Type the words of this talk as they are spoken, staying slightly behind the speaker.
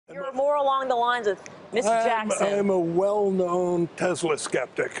You're more along the lines of Mr. Jackson. I'm a well-known Tesla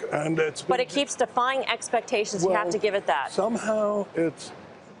skeptic, and but it keeps defying expectations. Well, you have to give it that. Somehow it's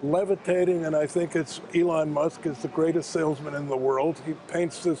levitating, and I think it's Elon Musk is the greatest salesman in the world. He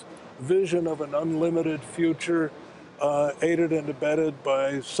paints this vision of an unlimited future, aided and abetted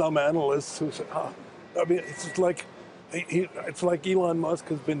by some analysts who say, I mean, it's like Elon Musk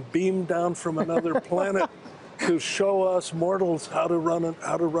has been beamed down from another planet to show us mortals how to run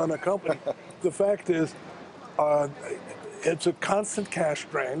a company. The fact is, it's a constant cash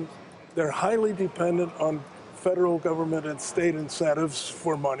drain. They're highly dependent on federal government and state incentives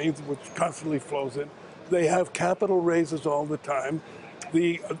for money, which constantly flows in. They have capital raises all the time.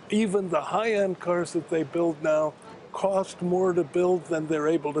 Even the high-end cars that they build now cost more to build than they're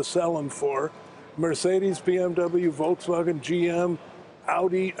able to sell them for. Mercedes, BMW, Volkswagen, GM,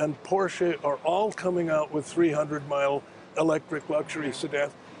 Audi, and Porsche are all coming out with 300-mile electric luxury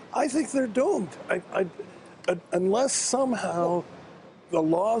sedans. I think they're doomed. Unless somehow the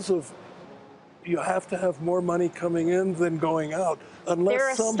laws of you have to have more money coming in than going out.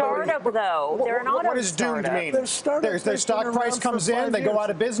 Unless they're a startup, though. They're not. What does doomed mean? Their stock price comes in, they go out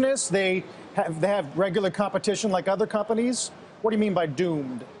of business, they have regular competition like other companies. What do you mean by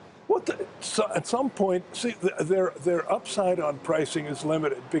doomed? So at some point, see, their upside on pricing is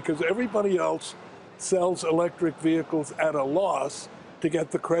limited because everybody else sells electric vehicles at a loss to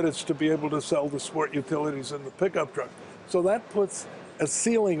get the credits to be able to sell the sport utilities and the pickup truck. So that puts a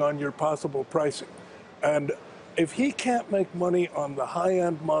ceiling on your possible pricing. And if he can't make money on the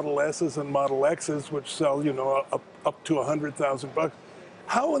high-end Model S's and Model X's, which sell, you know, up to $100,000,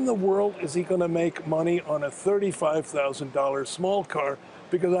 how in the world is he going to make money on a $35,000 small car?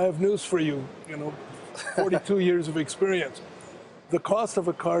 Because I have news for you, 42 years of experience. The cost of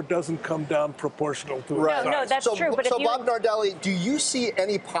a car doesn't come down proportional to its size. No, that's true. But so Bob Nardelli, do you see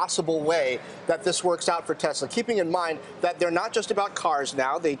any possible way that this works out for Tesla? Keeping in mind that they're not just about cars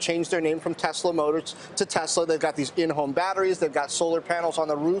now. They changed their name from Tesla Motors to Tesla. They've got these in-home batteries. They've got solar panels on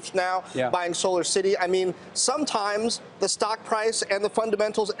the roofs now, buying Solar City. I mean, sometimes the stock price and the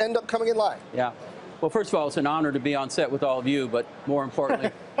fundamentals end up coming in line. Yeah. Well, first of all, it's an honor to be on set with all of you, but more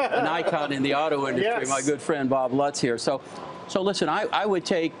importantly, an icon in the auto industry, my good friend Bob Lutz here. So listen, I would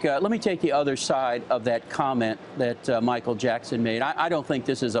take, let me take the other side of that comment that Michael Jackson made. I don't think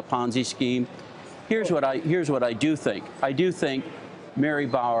this is a Ponzi scheme. Here's what I do think. I do think Mary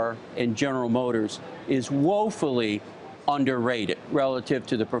Bauer and General Motors is woefully underrated relative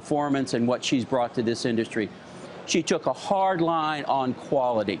to the performance and what she's brought to this industry. She took a hard line on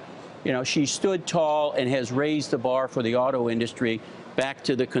quality. You know, she stood tall and has raised the bar for the auto industry back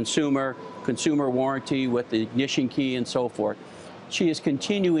to the consumer warranty with the ignition key and so forth. She is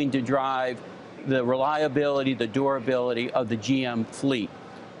continuing to drive the reliability, the durability of the GM fleet.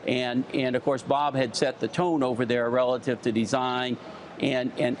 And of course, Bob had set the tone over there relative to design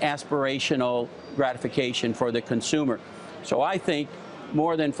and aspirational gratification for the consumer. So I think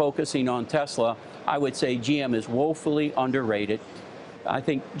more than focusing on Tesla, I would say GM is woefully underrated. I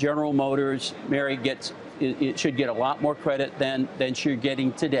think General Motors, Mary should get a lot more credit than she's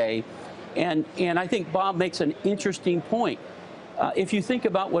getting today. And I think Bob makes an interesting point. If you think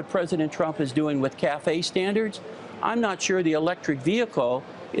about what President Trump is doing with CAFE standards, I'm not sure the electric vehicle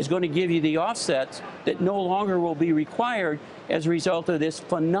is going to give you the offsets that no longer will be required as a result of this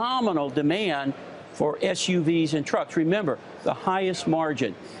phenomenal demand for SUVs and trucks. Remember, the highest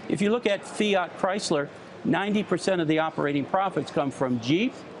margin. If you look at Fiat Chrysler, 90% of the operating profits come from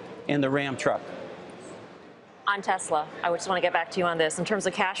Jeep and the Ram truck. On Tesla, I just want to get back to you on this. In terms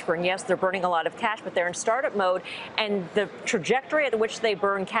of cash burn, yes, they're burning a lot of cash, but they're in startup mode, and the trajectory at which they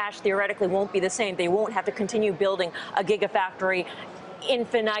burn cash theoretically won't be the same. They won't have to continue building a gigafactory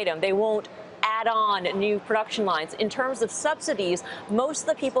infinitum. They won't add on new production lines. In terms of subsidies, most of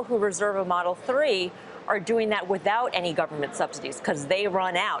the people who reserve a Model 3 are doing that without any government subsidies because they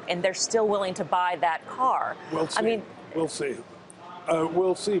run out, and they're still willing to buy that car. We'll see. I mean, we'll see.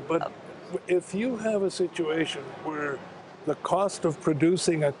 We'll see. But if you have a situation where the cost of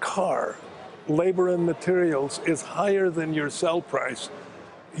producing a car, labor and materials, is higher than your sell price,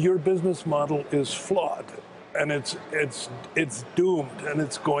 your business model is flawed, and it's doomed, and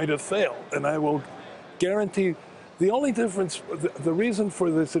it's going to fail. And I will guarantee the only difference, the reason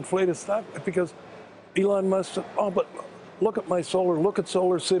for this inflated stock, because Elon Musk said, oh, but look at my solar, look at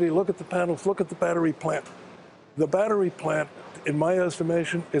Solar City, look at the panels, look at the battery plant. The battery plant, in my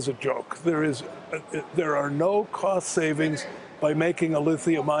estimation, is a joke. There are no cost savings by making a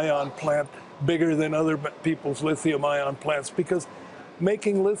lithium-ion plant bigger than other people's lithium-ion plants, because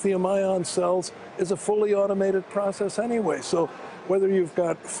making lithium-ion cells is a fully automated process anyway. So whether you've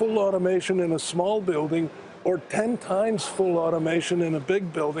got full automation in a small building or 10 times full automation in a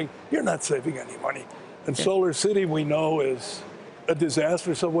big building, you're not saving any money. And Solar City, we know, is a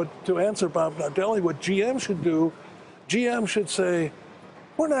disaster. So to answer Bob Nardelli, what GM should do, GM should say,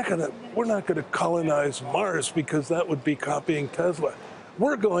 we're not gonna colonize Mars because that would be copying Tesla.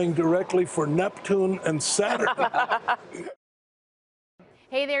 We're going directly for Neptune and Saturn.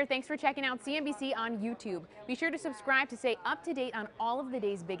 Hey there, thanks for checking out CNBC on YouTube. Be sure to subscribe to stay up to date on all of the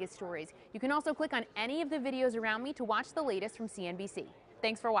day's biggest stories. You can also click on any of the videos around me to watch the latest from CNBC.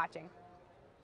 Thanks for watching.